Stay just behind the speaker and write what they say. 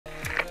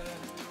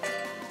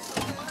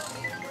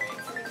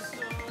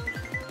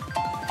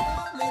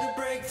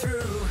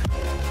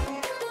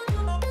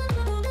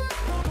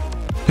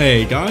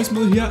Hey guys,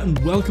 Merl here and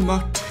welcome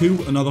back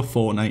to another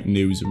Fortnite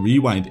News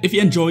Rewind. If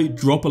you enjoy,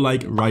 drop a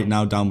like right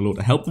now down below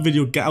to help the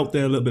video get out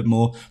there a little bit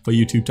more for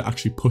YouTube to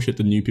actually push it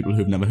to new people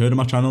who've never heard of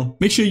my channel.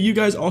 Make sure you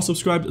guys are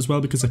subscribed as well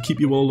because I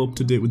keep you all up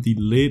to date with the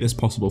latest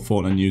possible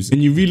Fortnite news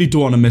and you really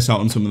don't want to miss out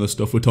on some of the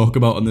stuff we talk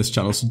about on this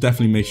channel, so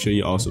definitely make sure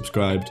you are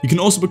subscribed. You can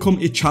also become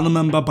a channel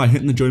member by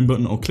hitting the join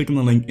button or clicking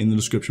the link in the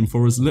description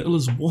for as little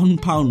as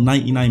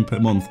 £1.99 per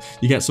month.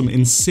 You get some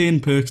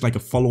insane perks like a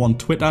follow on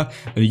Twitter,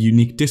 a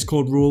unique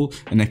Discord role,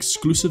 an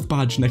exclusive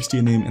badge next to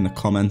your name in the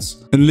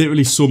comments, and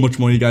literally so much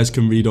more you guys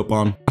can read up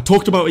on. I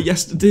talked about it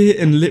yesterday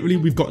and literally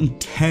we've gotten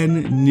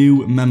 10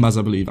 new members,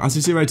 I believe. As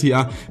you see right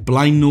here,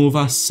 Blind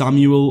Nova,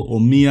 Samuel,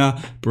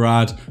 Omia,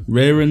 Brad,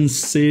 Raren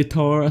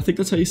Sator, I think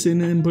that's how you say your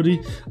name,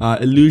 buddy.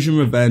 Illusion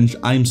Revenge,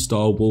 I'm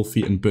Star,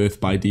 Wolfie, and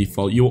Birth by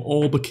Default. You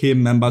all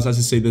became members. As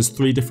you see, there's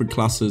 3 different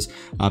classes,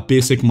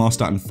 Basic,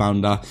 Master, and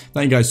Founder.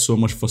 Thank you guys so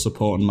much for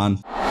supporting,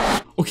 man.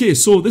 Okay,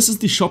 so this is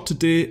the shop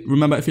today.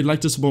 Remember, if you'd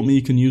like to support me,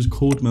 you can use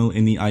code Merl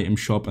in the item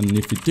shop. And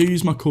if you do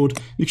use my code,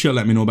 make sure to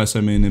let me know by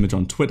sending me an image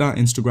on Twitter,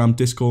 Instagram,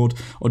 Discord,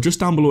 or just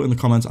down below in the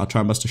comments. I'll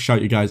try my best to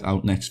shout you guys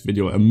out next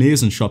video.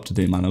 Amazing shop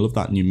today, man. I love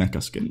that new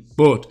mecha skin.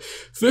 But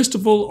first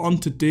of all, on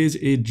today's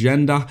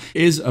agenda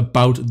is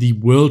about the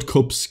World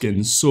Cup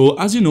skins. So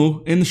as you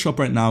know, in the shop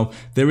right now,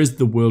 there is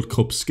the World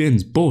Cup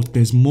skins, but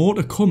there's more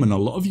to come. And a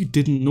lot of you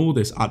didn't know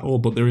this at all,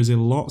 but there is a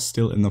lot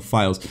still in the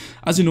files.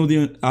 As you know,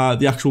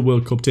 the actual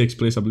World Cup takes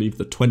place, I believe,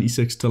 the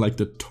 26th to like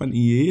the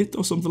 28th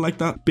or something like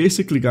that.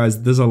 Basically,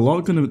 guys, there's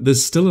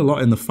still a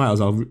lot in the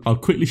files. I'll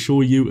quickly show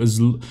you as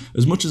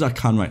much as I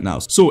can right now.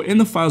 So in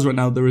the files right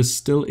now, there is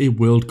still a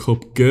World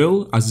Cup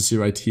girl, as you see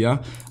right here,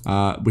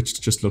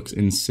 which just looks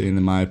insane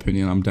in my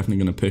opinion. I'm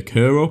definitely going to pick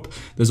her up.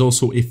 There's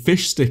also a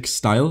fish stick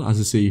style, as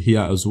you see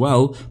here as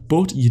well,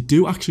 but you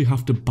do actually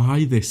have to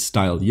buy this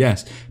style.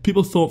 Yes,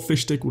 people thought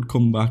fish stick would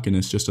come back and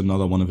it's just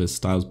another one of his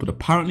styles, but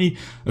apparently,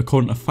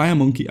 according to Fire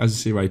Monkey, as you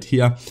see right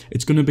here,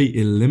 it's going to be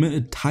a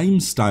limited time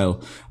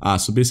style.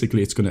 So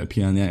basically it's going to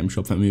appear in the item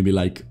shop for maybe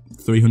like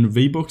 300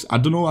 V-Bucks. I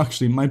don't know,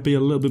 actually it might be a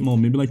little bit more,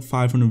 maybe like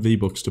 500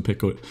 V-Bucks to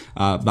pick up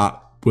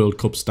that World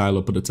Cup style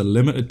up, but it's a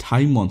limited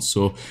time one.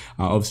 So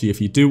obviously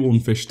if you do own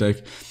fish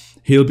stick,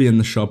 he'll be in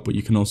the shop, but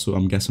you can also,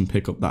 I'm guessing,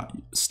 pick up that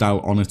style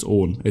on its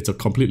own. It's a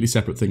completely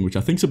separate thing, which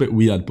I think is a bit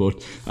weird,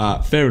 but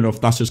fair enough.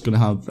 That's just gonna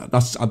have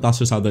that's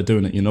just how they're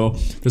doing it, you know.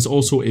 There's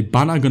also a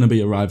banner gonna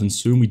be arriving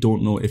soon. We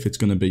don't know if it's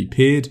gonna be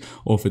paid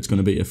or if it's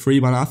gonna be a free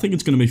banner. I think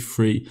it's gonna be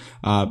free.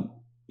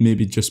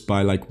 Maybe just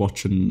by like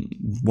watching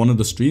one of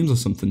the streams or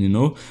something, you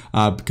know,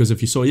 because if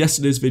you saw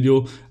yesterday's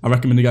video, I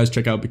recommend you guys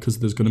check out because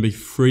there's going to be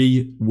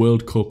free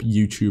World Cup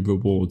YouTube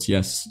rewards.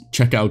 Yes,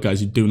 check it out,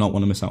 guys. You do not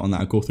want to miss out on that.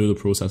 I go through the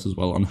process as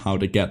well on how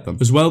to get them.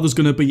 As well, there's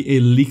going to be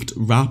a leaked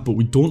wrap, but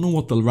we don't know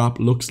what the wrap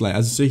looks like.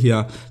 As you see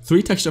here,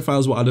 3 texture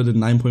files were added in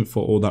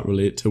 9.40 that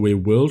relate to a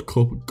World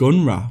Cup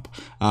gun wrap.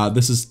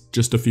 This is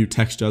just a few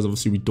textures.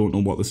 Obviously, we don't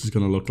know what this is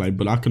going to look like,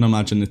 but I can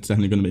imagine it's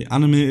definitely going to be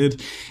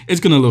animated. It's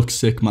going to look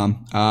sick,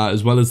 man.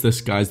 As well as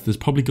this, guys, there's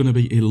probably going to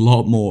be a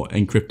lot more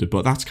encrypted,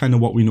 but that's kind of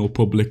what we know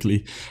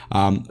publicly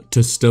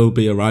to still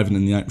be arriving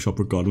in the item shop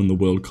regarding the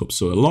World Cup.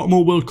 So a lot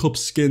more World Cup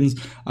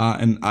skins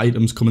and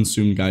items coming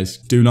soon, guys.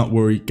 Do not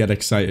worry, get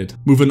excited.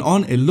 Moving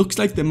on, it looks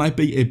like there might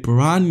be a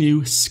brand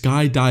new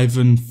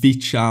skydiving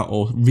feature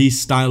or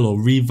restyle or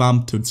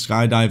revamp to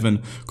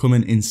skydiving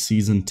coming in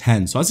season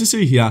 10. So as you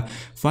see here,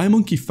 Fire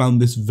Monkey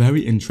found this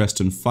very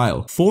interesting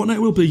file. Fortnite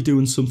will be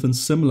doing something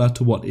similar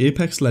to what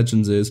Apex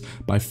Legends is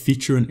by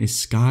featuring a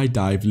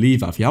skydive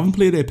lever. If you haven't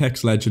played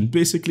Apex Legends,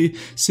 basically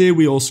say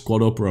we all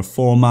squad up or a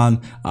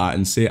 4-man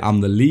and say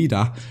I'm the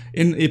leader.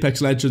 In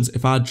Apex Legends,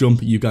 if I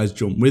jump, you guys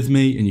jump with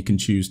me and you can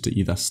choose to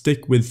either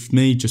stick with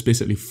me, just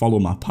basically follow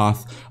my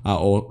path,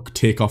 or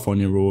take off on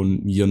your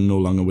own. You're no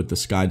longer with the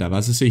skydive.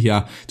 As I see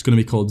here, it's going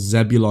to be called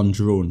Zebulon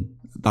Drone.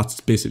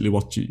 That's basically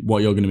what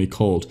you're going to be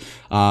called.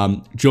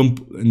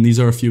 Jump, and these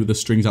are a few of the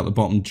strings at the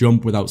bottom.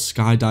 Jump without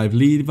skydive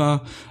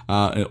lever,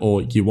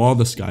 or you are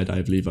the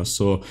skydive lever.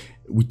 So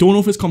we don't know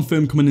if it's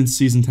confirmed coming in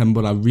season 10,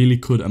 but I really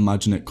could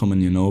imagine it coming,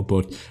 you know.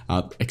 But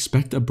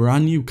expect a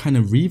brand new kind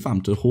of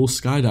revamp to the whole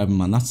skydiving,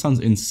 man. That sounds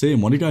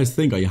insane. What do you guys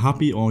think? Are you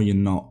happy or are you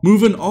not?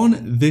 Moving on,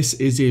 this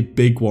is a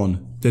big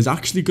one. There's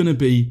actually going to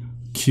be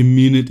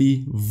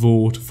community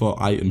vote for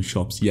item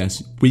shops.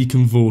 Yes, we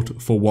can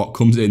vote for what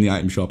comes in the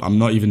item shop. I'm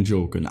not even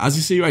joking. As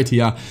you see right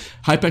here,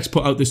 Hypex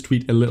put out this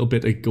tweet a little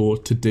bit ago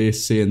today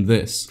saying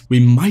this: we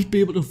might be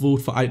able to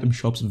vote for item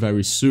shops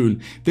very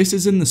soon. This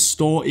is in the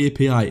store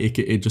API,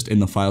 aka just in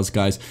the files,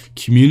 guys.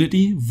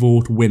 Community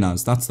vote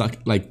winners. That's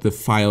like the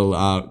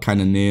file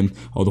kind of name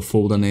or the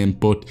folder name.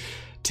 But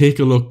take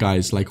a look,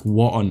 guys. Like,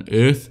 what on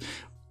earth?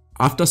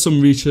 After some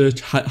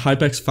research,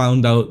 Hypex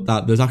found out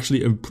that there's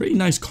actually a pretty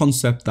nice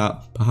concept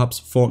that perhaps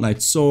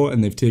Fortnite saw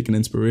and they've taken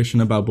inspiration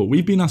about, but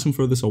we've been asking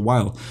for this a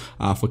while,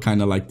 for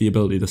kind of like the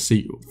ability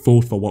to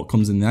vote for what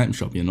comes in the item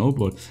shop, you know.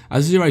 But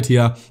as you see right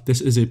here,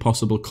 this is a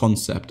possible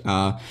concept,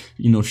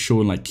 you know,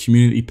 showing like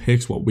community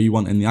picks, what we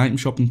want in the item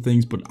shop and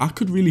things. But I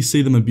could really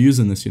see them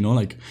abusing this, you know,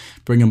 like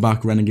bringing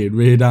back Renegade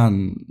Raider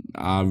and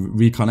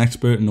Recon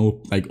Expert and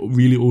all, like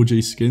really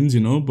OG skins, you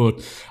know.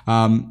 But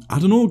I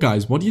don't know,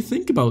 guys, what do you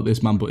think about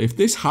this, man? But if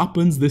this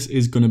happens, this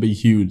is going to be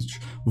huge.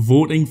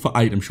 Voting for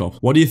item shops.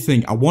 What do you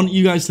think? I want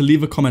you guys to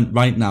leave a comment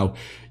right now.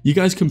 You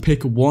guys can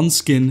pick one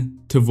skin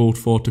to vote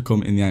for to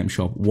come in the item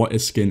shop. What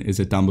skin is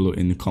it down below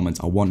in the comments?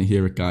 I want to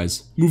hear it,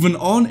 guys. Moving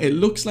on, it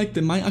looks like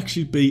there might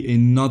actually be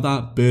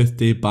another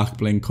birthday back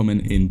bling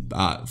coming in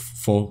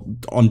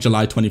on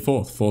July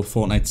 24th for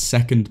Fortnite's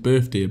second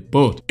birthday,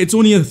 but it's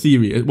only a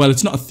theory. Well,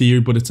 it's not a theory,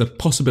 but it's a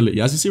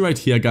possibility. As you see right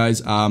here,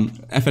 guys,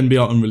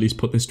 FNBR Unreleased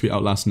put this tweet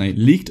out last night.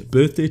 Leaked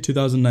birthday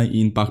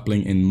 2019 back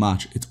bling in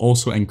March. It's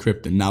also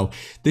encrypted. Now,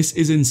 this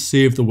is in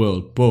Save the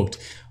World, but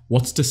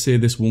what's to say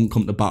this won't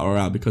come to Battle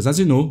Royale? Because as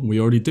you know, we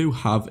already do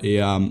have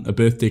a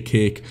birthday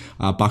cake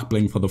back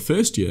bling for the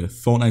first year,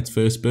 Fortnite's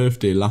first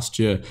birthday last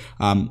year,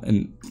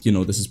 and you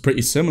know, this is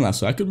pretty similar,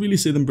 so I could really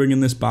see them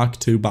bringing this back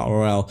to Battle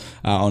Royale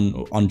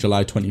on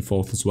July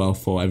 24th as well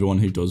for everyone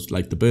who does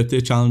like the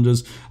birthday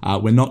challenges.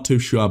 We're not too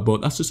sure,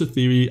 but that's just a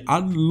theory.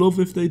 I'd love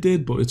if they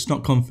did, but it's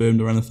not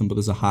confirmed or anything, but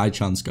there's a high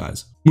chance,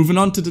 guys. Moving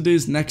on to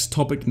today's next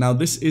topic. Now,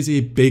 this is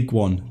a big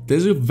one.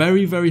 There's a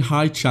very, very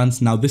high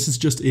chance. Now, this is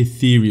just a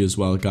theory as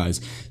well,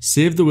 guys.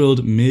 Save the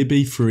World may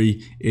be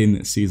free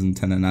in Season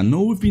 10. And I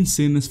know we've been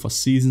saying this for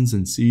seasons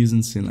and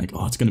seasons, saying like,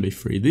 oh, it's going to be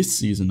free this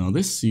season or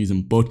this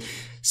season. But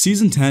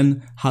Season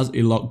 10 has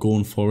a lot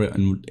going for it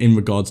and in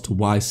regards to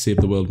why Save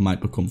the World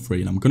might become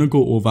free. And I'm going to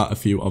go over a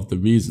few of the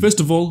reasons. First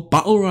of all,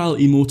 Battle Royale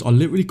emotes are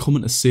literally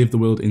coming to Save the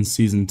World in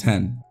Season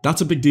 10.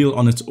 That's a big deal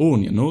on its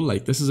own, you know?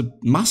 Like, this is a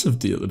massive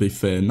deal, to be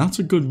fair. And that's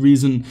a good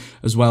reason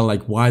as well,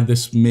 like why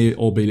this may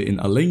all be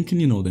interlinking,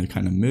 you know, they're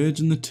kind of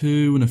merging the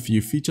two and a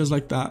few features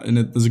like that. And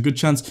there's a good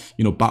chance,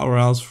 you know, Battle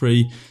Royale's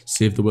free,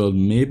 Save the World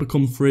may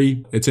become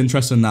free. It's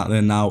interesting that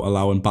they're now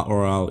allowing Battle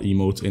Royale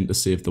emotes into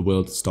Save the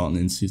World starting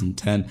in Season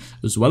 10.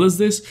 As well as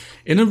this,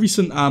 in a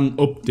recent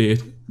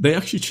update, they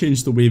actually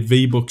changed the way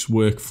V-Bucks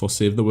work for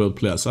Save the World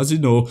players. So as you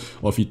know,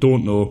 or if you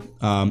don't know,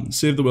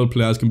 Save the World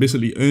players can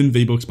basically earn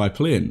V-Bucks by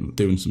playing,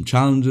 doing some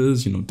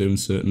challenges, you know, doing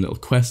certain little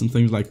quests and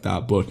things like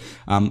that. But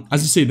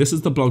as you see, this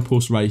is the blog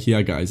post right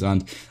here, guys.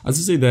 And as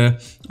you see there,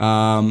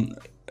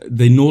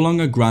 they no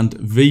longer grant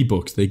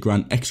V-Bucks, they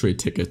grant X-ray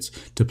tickets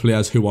to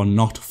players who are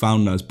not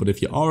founders. But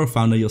if you are a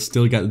founder, you'll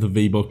still get the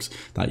V-Bucks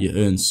that you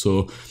earn.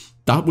 So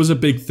that was a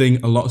big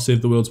thing. A lot of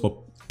Save the Worlds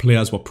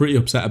players were pretty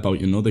upset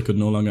about, you know, they could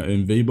no longer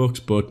earn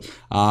V-Bucks, but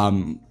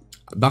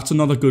that's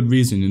another good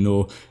reason, you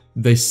know.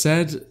 They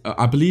said,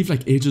 I believe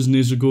like ages and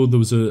years ago, there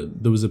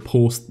was a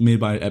post made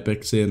by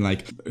Epic saying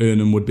like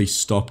earning would be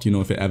stopped, you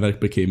know, if it ever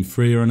became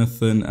free or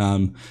anything.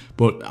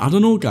 But I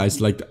don't know, guys,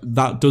 like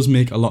that does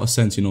make a lot of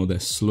sense, you know.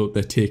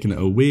 They're taking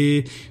it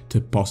away to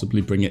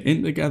possibly bring it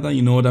in together,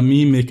 you know what I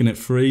mean, making it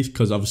free,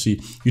 because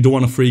obviously you don't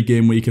want a free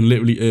game where you can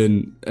literally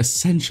earn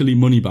essentially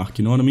money back,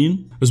 you know what I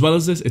mean. As well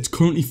as this, it's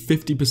currently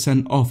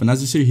 50% off, and as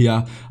you see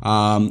here,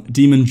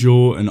 Demon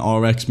Joe and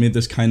RX made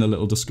this kind of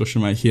little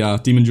discussion right here.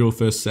 Demon Joe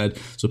first said,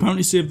 so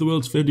apparently Save the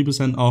World's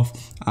 50% off,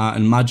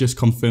 and Magis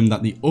confirmed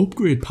that the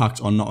upgrade packs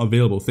are not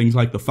available. Things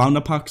like the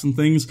founder packs and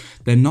things,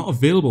 they're not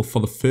available for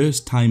the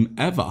first time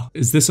ever.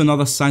 Is this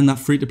another sign that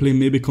free-to-play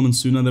may be coming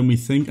sooner than we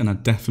think? And I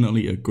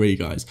definitely agree,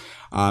 guys.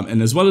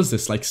 And as well as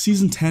this, like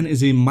Season 10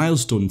 is a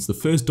milestone. It's the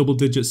first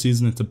double-digit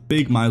season. It's a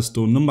big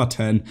milestone, number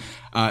 10.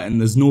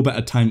 And there's no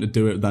better time to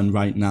do it than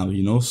right now,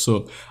 you know.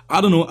 So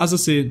I don't know. As I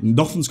say,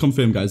 nothing's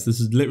confirmed, guys. This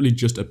is literally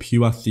just a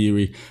pure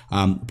theory.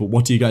 But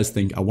what do you guys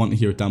think? I want to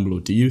hear it down below.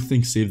 Do you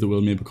think Save the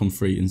World may become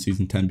free in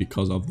Season 10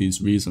 because of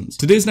these reasons?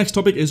 Today's next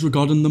topic is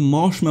regarding the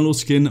Marshmallow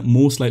skin,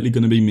 most likely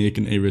going to be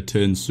making a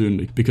return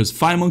soon, because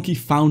FireMonkey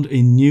found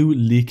a new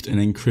leaked and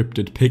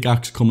encrypted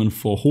pickaxe coming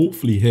for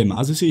hopefully him.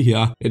 As I see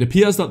here, it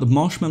appears that the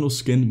Marshmallow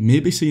skin may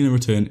be seeing a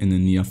return in the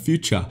near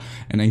future.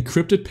 An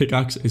encrypted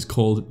pickaxe is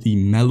called the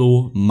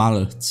Mellow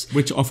Mallets,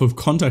 which off of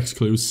context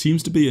clues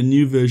seems to be a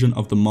new version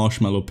of the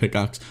Marshmallow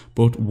pickaxe,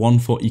 but one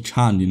for each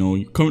hand. You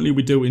know, currently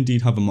we do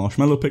indeed have a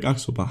Marshmallow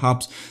pickaxe, so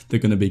perhaps they're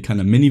going to be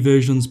kind of mini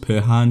versions per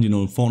hand. You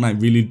know,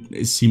 Fortnite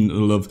really seem to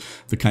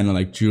love the kind of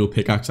like dual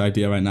pickaxe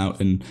idea right now.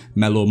 And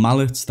Mellow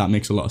Mallets, that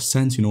makes a lot of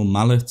sense. You know,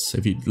 mallets,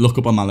 if you look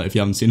up a mallet if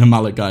you haven't seen a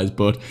mallet, guys,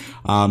 but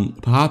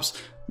perhaps,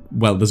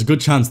 well, there's a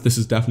good chance this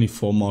is definitely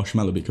for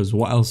Marshmallow, because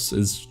what else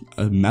is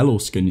a Mellow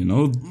skin, you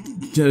know?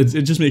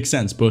 It just makes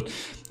sense. But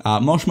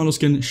Marshmallow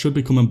skin should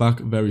be coming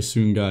back very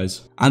soon,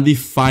 guys. And the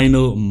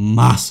final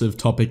massive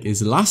topic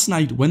is last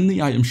night when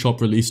the item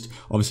shop released,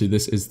 obviously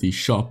this is the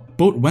shop,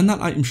 but when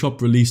that item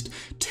shop released,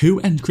 2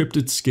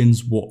 encrypted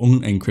skins were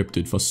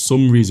unencrypted for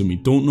some reason. We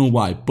don't know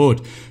why,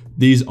 but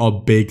these are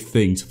big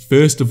things.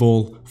 First of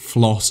all,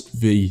 Floss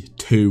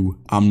V2.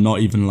 I'm not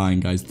even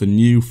lying, guys. The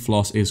new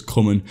Floss is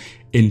coming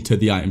into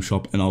the item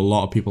shop, and a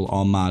lot of people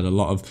are mad. A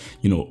lot of,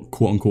 you know,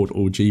 quote-unquote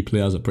OG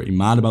players are pretty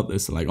mad about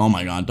this. They're like, oh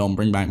my god, don't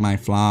bring back my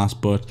Floss.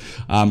 But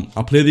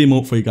I'll play the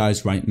emote for you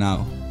guys right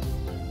now.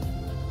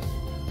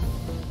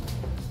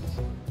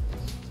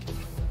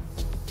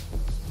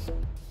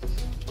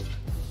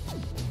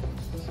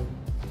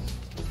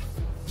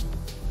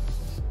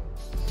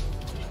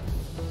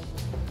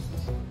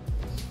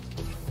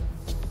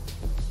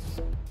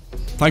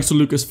 Thanks to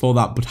Lucas for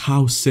that, but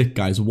how sick,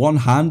 guys. One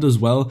hand as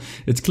well.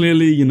 It's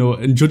clearly, you know,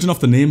 and judging off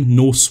the name,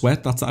 No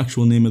Sweat, that's the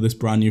actual name of this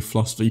brand new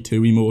Floss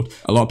V2 emote.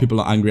 A lot of people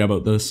are angry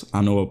about this.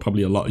 I know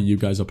probably a lot of you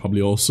guys are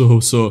probably also.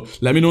 So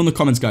let me know in the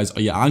comments, guys. Are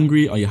you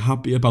angry? Are you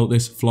happy about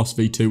this Floss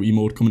V2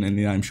 emote coming in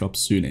the item shop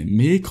soon? It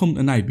may come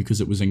tonight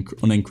because it was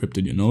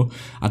unencrypted, you know.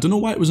 I don't know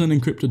why it was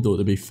unencrypted though,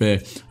 to be fair.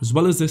 As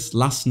well as this,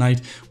 last night,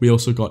 we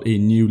also got a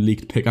new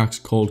leaked pickaxe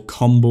called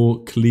Combo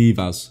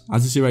Cleavers.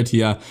 As you see right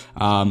here,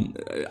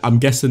 I'm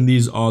guessing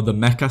these are the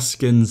mecha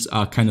skins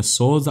kind of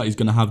swords that he's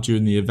going to have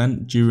during the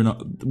event.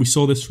 We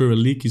saw this through a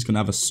leak. He's going to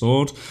have a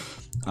sword.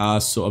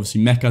 So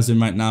obviously mecha's in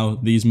right now.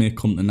 These may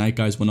come tonight,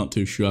 guys. We're not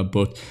too sure,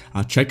 but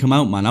check them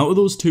out, man. Out of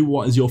those two,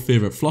 what is your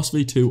favorite, Floss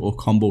V2 or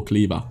Combo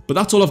Cleaver? But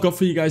that's all I've got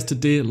for you guys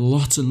today.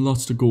 Lots and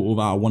lots to go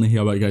over. I want to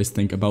hear what you guys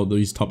think about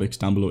these topics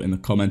down below in the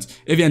comments.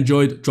 If you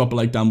enjoyed, drop a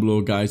like down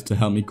below, guys, to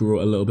help me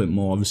grow a little bit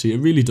more. Obviously, it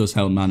really does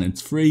help, man.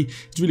 It's free,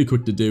 it's really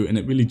quick to do, and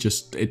it really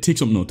just, it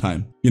takes up no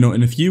time, you know.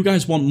 And if you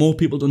guys want more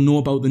people to know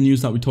about the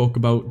news that we talk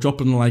about,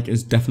 dropping a like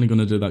is definitely going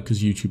to do that,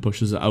 because YouTube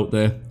pushes it out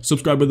there.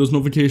 Subscribe with those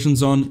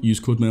notifications on, use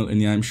code Merl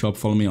in the item shop,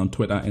 follow me on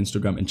Twitter,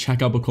 Instagram, and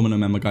check out becoming a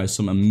member, guys.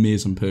 Some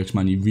amazing perks,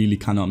 man, you really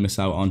cannot miss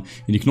out on.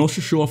 And you can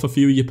also show off a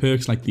few of your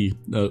perks, like the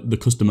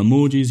custom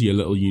emojis, your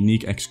little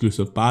unique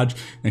exclusive badge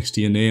next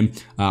to your name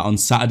on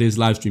Saturday's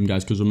live stream,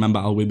 guys, because remember,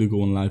 I will be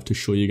going live to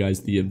show you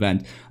guys the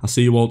event. I'll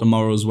see you all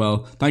tomorrow as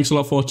well. Thanks a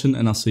lot for watching,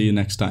 and I'll see you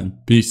next time.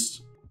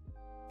 Peace.